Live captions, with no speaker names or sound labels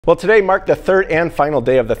Well, today marked the third and final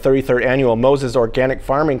day of the 33rd Annual Moses Organic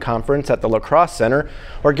Farming Conference at the Crosse Center.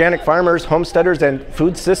 Organic farmers, homesteaders, and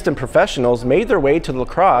food system professionals made their way to La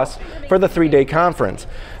Crosse for the three-day conference.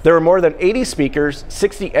 There were more than 80 speakers,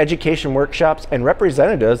 60 education workshops, and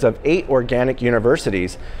representatives of 8 organic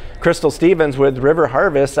universities. Crystal Stevens with River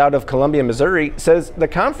Harvest out of Columbia, Missouri, says the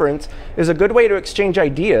conference is a good way to exchange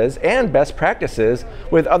ideas and best practices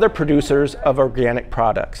with other producers of organic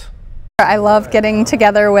products. I love getting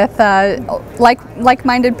together with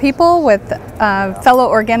like-minded people, with fellow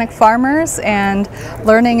organic farmers, and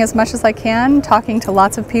learning as much as I can, talking to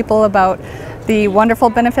lots of people about the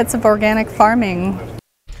wonderful benefits of organic farming.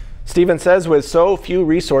 Stevens says with so few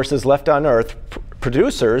resources left on earth,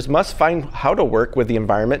 producers must find how to work with the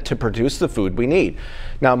environment to produce the food we need.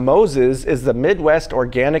 Now, Moses is the Midwest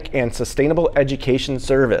Organic and Sustainable Education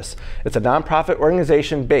Service. It's a nonprofit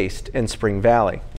organization based in Spring Valley.